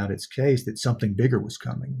prosecution laid out its case that something bigger was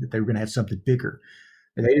coming, that they were going to have something bigger.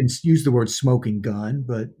 And they didn't use the word smoking gun,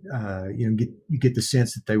 but you get the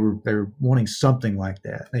sense that they were wanting something like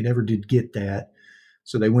that. They never did get that,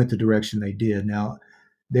 so they went the direction they did. Now,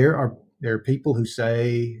 there are people who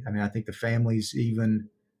say, I think the families even,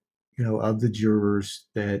 of the jurors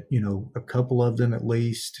that, a couple of them at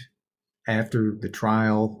least after the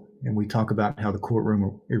trial, and we talk about how the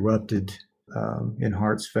courtroom erupted in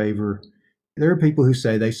Hart's favor. There are people who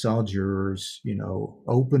say they saw jurors,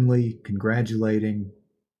 openly congratulating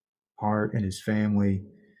Hart and his family,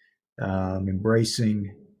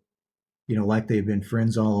 embracing, like they had been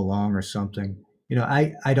friends all along or something.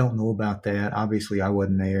 I don't know about that. Obviously, I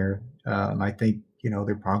wasn't there. I think,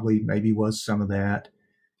 there probably maybe was some of that.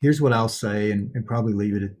 Here's what I'll say, and probably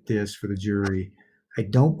leave it at this for the jury. I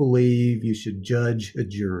don't believe you should judge a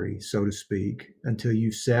jury, so to speak, until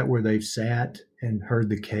you've sat where they've sat and heard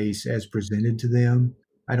the case as presented to them.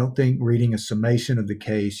 I don't think reading a summation of the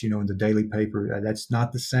case, in the daily paper, that's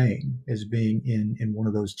not the same as being in one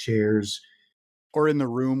of those chairs. Or in the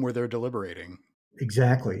room where they're deliberating.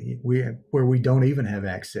 Exactly. Where we don't even have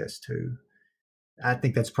access to. I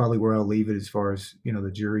think that's probably where I'll leave it as far as,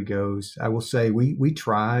 the jury goes. I will say we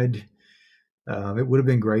tried. It would have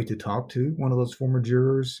been great to talk to one of those former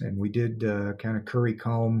jurors, and we did kind of curry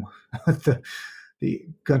comb the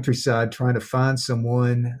countryside trying to find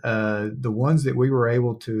someone. The ones that we were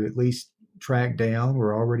able to at least track down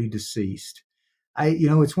were already deceased.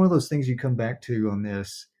 It's one of those things you come back to on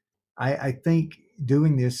this. I think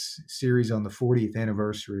doing this series on the 40th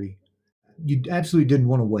anniversary, you absolutely didn't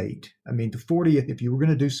want to wait. The 40th, if you were going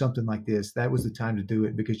to do something like this, that was the time to do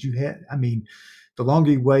it, because the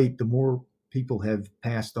longer you wait, the more people have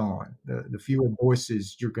passed on. The fewer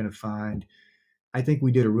voices you're going to find. I think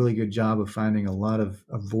we did a really good job of finding a lot of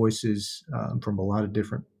voices from a lot of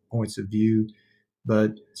different points of view.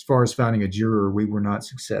 But as far as finding a juror, we were not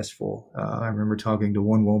successful. I remember talking to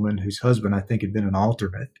one woman whose husband, I think, had been an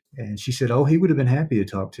alternate. And she said, oh, he would have been happy to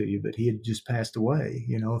talk to you, but he had just passed away,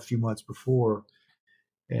 a few months before.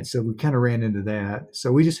 And so we kind of ran into that.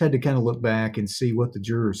 So we just had to kind of look back and see what the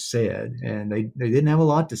jurors said. And they didn't have a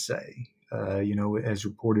lot to say, as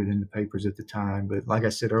reported in the papers at the time. But like I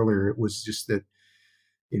said earlier, it was just that,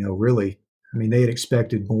 really, I mean, they had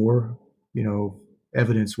expected more,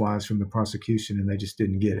 evidence wise from the prosecution, and they just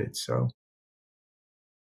didn't get it. So,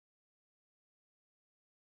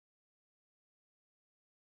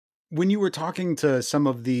 when you were talking to some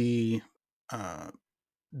of the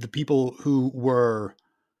people who were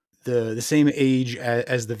the same age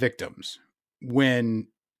as the victims when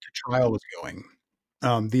the trial was going,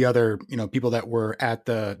 the other people that were at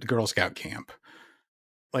the Girl Scout camp,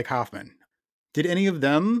 like Hoffman, did any of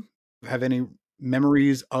them have any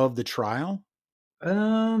memories of the trial?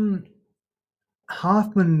 um,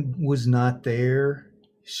 Hoffman was not there.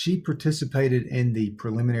 She participated in the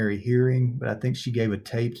preliminary hearing, but I think she gave a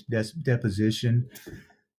taped deposition.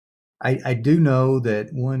 I do know that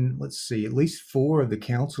let's see, at least four of the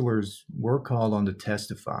counselors were called on to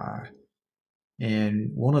testify. And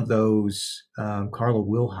one of those, Carla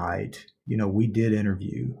Wilhite, we did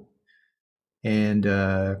interview. And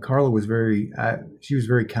Carla was she was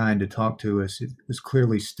very kind to talk to us. It was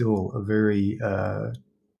clearly still a very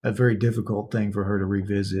difficult thing for her to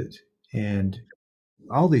revisit. And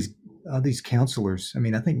all these counselors, I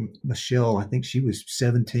mean, I think Michelle, I think she was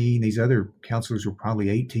 17. These other counselors were probably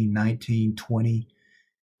 18, 19, 20.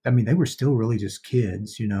 I mean, they were still really just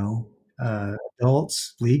kids,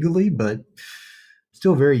 adults legally, but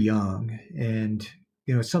still very young. And,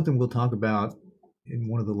 it's something we'll talk about in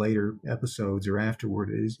one of the later episodes or afterward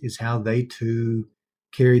is how they too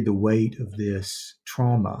carried the weight of this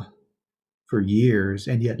trauma for years,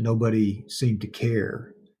 and yet nobody seemed to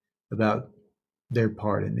care about their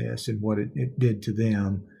part in this and what it did to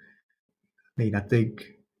them. I mean, I think,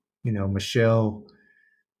 Michelle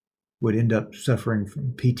would end up suffering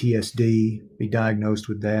from PTSD, be diagnosed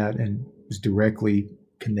with that, and was directly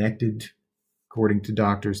connected, according to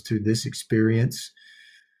doctors, to this experience.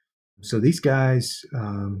 So these guys,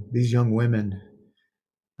 these young women,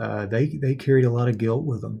 they carried a lot of guilt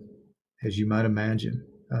with them, as you might imagine,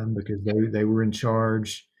 because they were in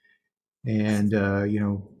charge, and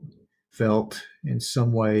felt in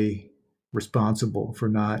some way responsible for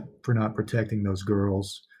not protecting those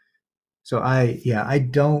girls. So I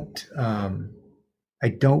don't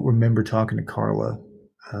remember talking to Carla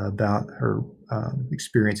about her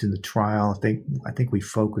experience in the trial. I think we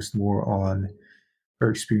focused more on her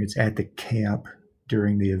experience at the camp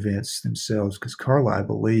during the events themselves, because Carla, I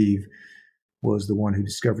believe, was the one who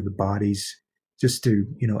discovered the bodies, just to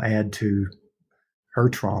add to her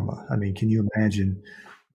trauma. I mean, can you imagine?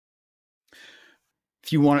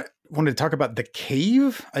 If you wanted to talk about the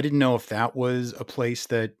cave, I didn't know if that was a place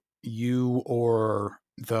that you or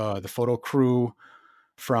the photo crew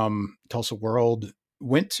from Tulsa World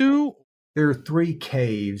went to. There are three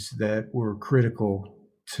caves that were critical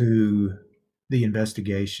to the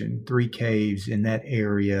investigation. Three caves in that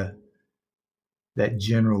area, that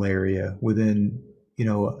general area, within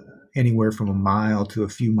anywhere from a mile to a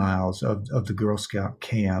few miles of the Girl Scout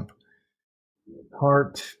camp.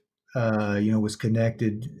 Hart, was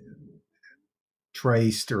connected,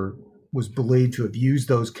 traced, or was believed to have used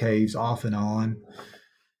those caves off and on,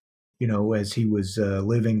 as he was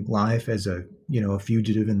living life as a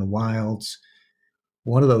fugitive in the wilds.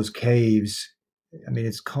 One of those caves, I mean,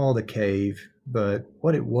 it's called a cave, but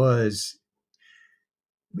what it was,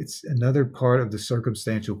 it's another part of the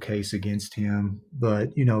circumstantial case against him.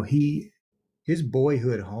 But, his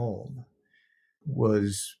boyhood home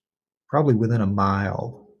was probably within a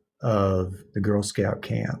mile of the Girl Scout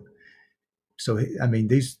camp. So, I mean,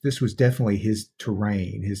 this was definitely his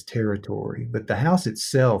terrain, his territory, but the house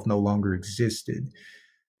itself no longer existed.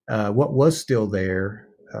 What was still there,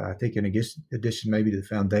 I think in addition maybe to the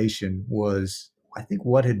foundation, was, I think,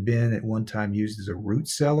 what had been at one time used as a root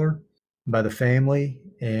cellar by the family.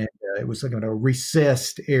 And it was like a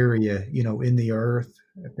recessed area, in the earth,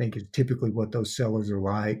 I think is typically what those cellars are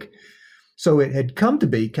like. So it had come to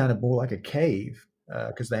be kind of more like a cave,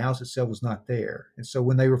 because the house itself was not there. And so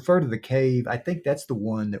when they refer to the cave, I think that's the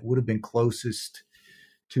one that would have been closest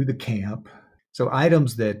to the camp. So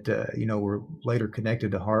items that, were later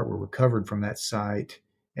connected to Hart were recovered from that site.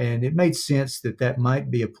 And it made sense that might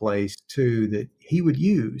be a place, too, that he would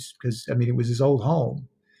use, because, I mean, it was his old home.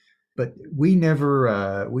 But we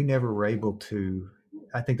never were able to.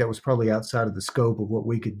 I think that was probably outside of the scope of what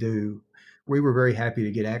we could do. We were very happy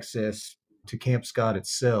to get access to Camp Scott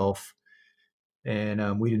itself,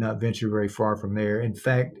 and we did not venture very far from there. In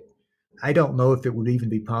fact, I don't know if it would even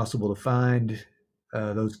be possible to find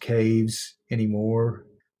those caves anymore.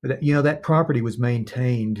 But that property was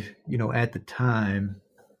maintained, at the time,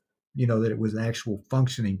 that it was an actual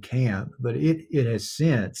functioning camp. But it has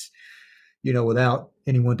since, without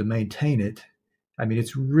anyone to maintain it, I mean,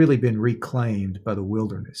 it's really been reclaimed by the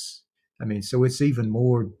wilderness. I mean, so it's even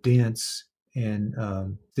more dense and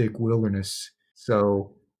thick wilderness.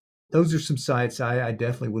 So those are some sites I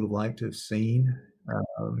definitely would have liked to have seen.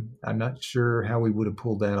 I'm not sure how we would have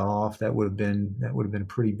pulled that off. That would have been a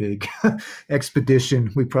pretty big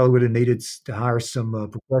expedition. We probably would have needed to hire some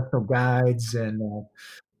professional guides and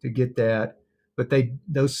to get that. But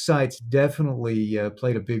those sites definitely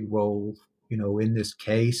played a big role, in this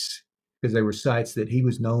case because they were sites that he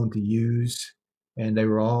was known to use, and they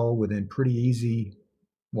were all within pretty easy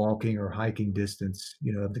walking or hiking distance,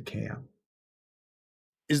 of the camp.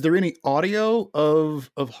 Is there any audio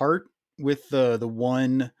of Hart with the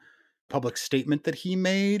one public statement that he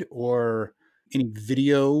made, or any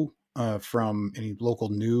video from any local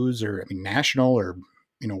news, or I mean national or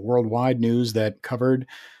worldwide news that covered?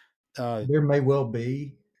 There may well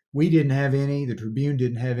be. We didn't have any. The Tribune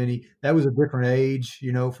didn't have any. That was a different age,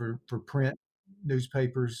 for print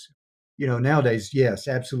newspapers. Nowadays, yes,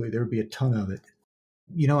 absolutely, there would be a ton of it.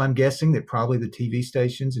 I'm guessing that probably the TV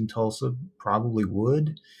stations in Tulsa probably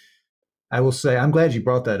would. I will say, I'm glad you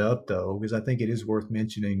brought that up, though, because I think it is worth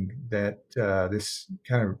mentioning that this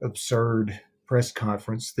kind of absurd press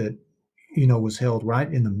conference that, was held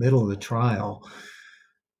right in the middle of the trial.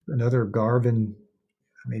 Another Garvin,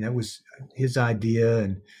 I mean, that was his idea.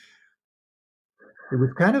 And it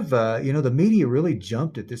was kind of, the media really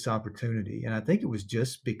jumped at this opportunity. And I think it was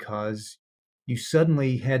just because you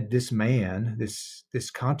suddenly had this man,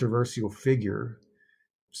 this controversial figure,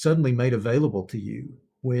 suddenly made available to you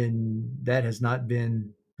when that has not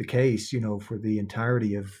been the case, for the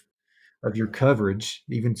entirety of your coverage,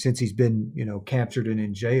 even since he's been, captured and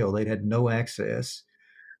in jail. They'd had no access.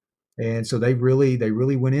 And so they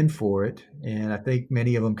really went in for it. And I think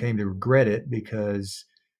many of them came to regret it because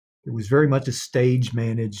it was very much a stage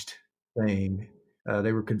managed thing.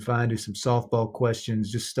 They were confined to some softball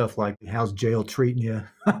questions, just stuff like, how's jail treating you?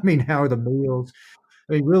 I mean, how are the meals?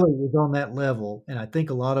 I mean, really, it was on that level. And I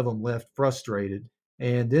think a lot of them left frustrated.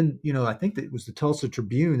 And then, I think that it was the Tulsa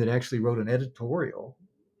Tribune that actually wrote an editorial,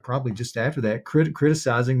 probably just after that,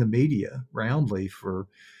 criticizing the media roundly for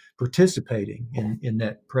participating in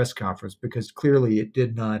that press conference because clearly it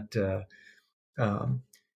did not.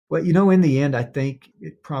 But in the end, I think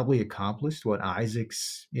it probably accomplished what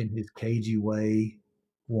Isaacs, in his cagey way,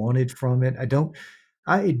 wanted from it.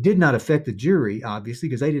 It did not affect the jury, obviously,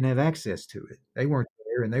 because they didn't have access to it. They weren't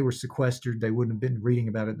there and they were sequestered. They wouldn't have been reading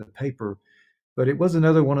about it in the paper. But it was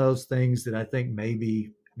another one of those things that I think maybe,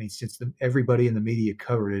 I mean, since everybody in the media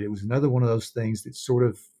covered it, it was another one of those things that sort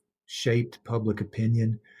of shaped public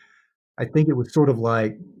opinion. I think it was sort of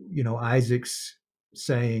like, Isaacs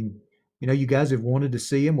saying, you guys have wanted to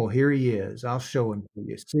see him. Well, here he is. I'll show him to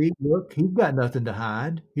you. See, look, he's got nothing to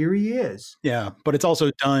hide. Here he is. Yeah, but it's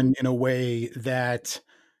also done in a way that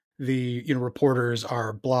the reporters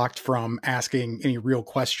are blocked from asking any real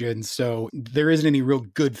questions, so there isn't any real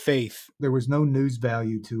good faith. There was no news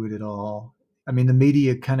value to it at all. I mean, the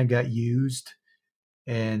media kind of got used,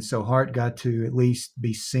 and so Hart got to at least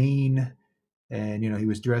be seen, and he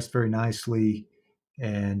was dressed very nicely,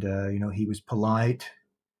 and he was polite.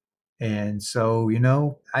 And so,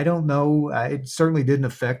 I don't know. It certainly didn't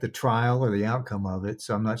affect the trial or the outcome of it.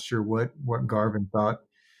 So I'm not sure what Garvin thought.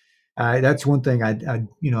 That's one thing I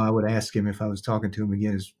would ask him if I was talking to him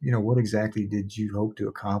again is, what exactly did you hope to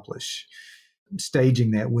accomplish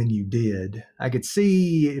staging that when you did? I could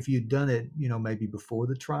see if you'd done it, maybe before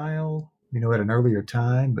the trial, at an earlier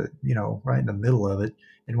time, but, right in the middle of it.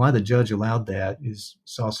 And why the judge allowed that is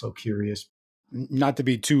also curious. Not to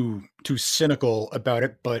be too cynical about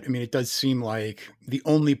it, but I mean, it does seem like the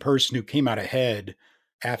only person who came out ahead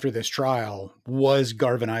after this trial was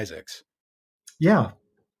Garvin Isaacs. Yeah,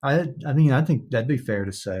 I mean, I think that'd be fair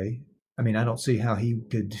to say. I mean, I don't see how he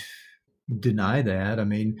could deny that. I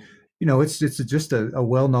mean, it's just a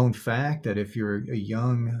well-known fact that if you're a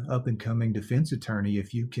young up-and-coming defense attorney,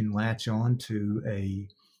 if you can latch on to a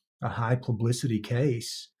high publicity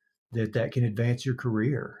case, that can advance your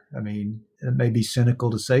career. I mean, it may be cynical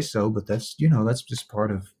to say so, but that's just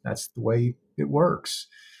that's the way it works.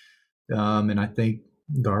 And I think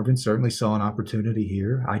Garvin certainly saw an opportunity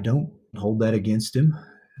here. I don't hold that against him.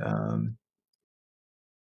 Um,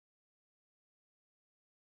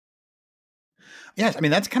 Yes, I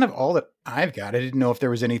mean, that's kind of all that I've got. I didn't know if there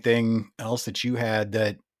was anything else that you had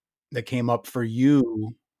that came up for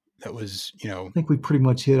you that was, I think we pretty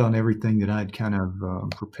much hit on everything that I'd kind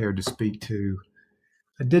of prepared to speak to.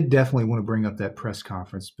 I did definitely want to bring up that press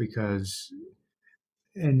conference because,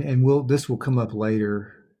 and this will come up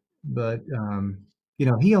later, but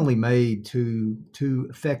he only made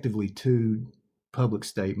effectively two public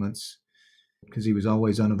statements because he was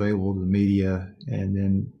always unavailable to the media and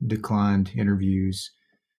then declined interviews.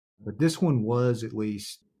 But this one was at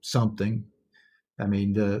least something. I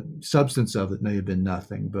mean, the substance of it may have been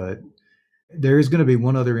nothing, but there is going to be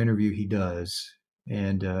one other interview he does,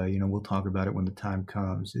 and we'll talk about it when the time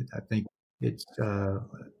comes. I think it's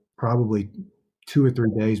probably 2 or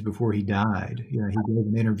 3 days before he died. He gave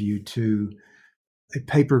an interview to a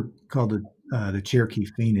paper called the Cherokee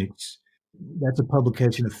Phoenix. That's a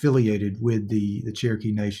publication affiliated with the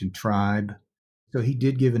Cherokee Nation tribe. So he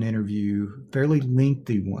did give an interview, fairly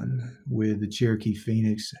lengthy one, with the Cherokee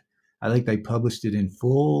Phoenix. I think they published it in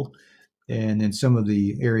full. And then some of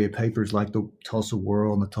the area papers like the Tulsa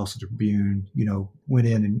World and the Tulsa Tribune, went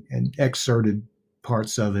in and excerpted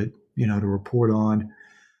parts of it, to report on.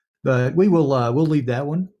 But we'll leave that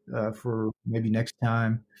one for maybe next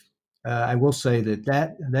time. I will say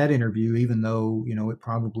that interview, even though,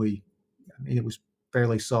 it was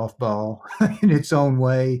fairly softball in its own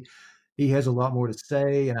way, he has a lot more to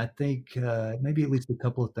say. And I think maybe at least a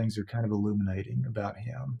couple of things are kind of illuminating about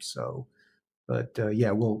him. So, but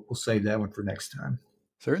we'll save that one for next time.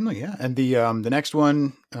 Certainly, yeah. And the next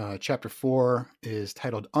one, chapter 4, is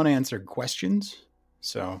titled Unanswered Questions.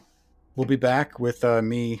 So we'll be back with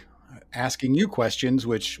me asking you questions,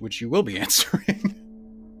 which you will be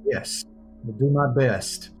answering. Yes, I'll do my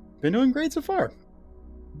best. Been doing great so far.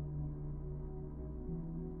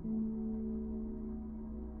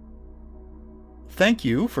 Thank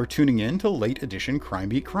you for tuning in to Late Edition Crime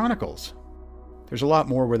Beat Chronicles. There's a lot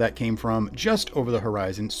more where that came from just over the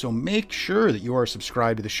horizon, so make sure that you are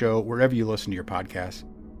subscribed to the show wherever you listen to your podcasts.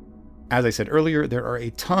 As I said earlier, there are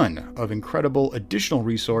a ton of incredible additional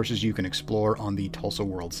resources you can explore on the Tulsa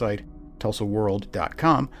World site,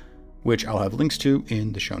 tulsaworld.com, which I'll have links to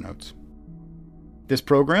in the show notes. This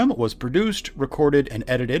program was produced, recorded, and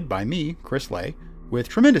edited by me, Chris Lay, with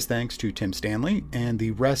tremendous thanks to Tim Stanley and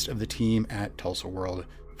the rest of the team at Tulsa World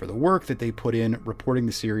for the work that they put in reporting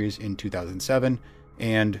the series in 2007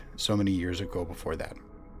 and so many years ago before that.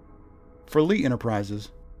 For Lee Enterprises,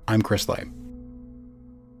 I'm Chris Lay.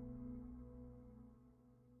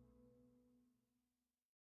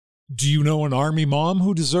 Do you know an Army mom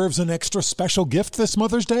who deserves an extra special gift this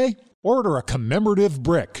Mother's Day? Order a commemorative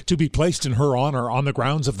brick to be placed in her honor on the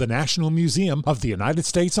grounds of the National Museum of the United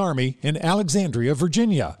States Army in Alexandria,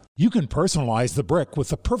 Virginia. You can personalize the brick with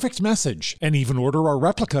the perfect message and even order a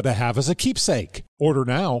replica to have as a keepsake. Order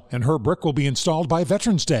now, and her brick will be installed by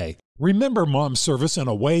Veterans Day. Remember Mom's service in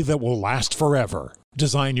a way that will last forever.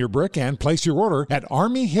 Design your brick and place your order at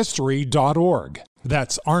armyhistory.org.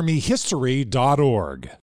 That's armyhistory.org.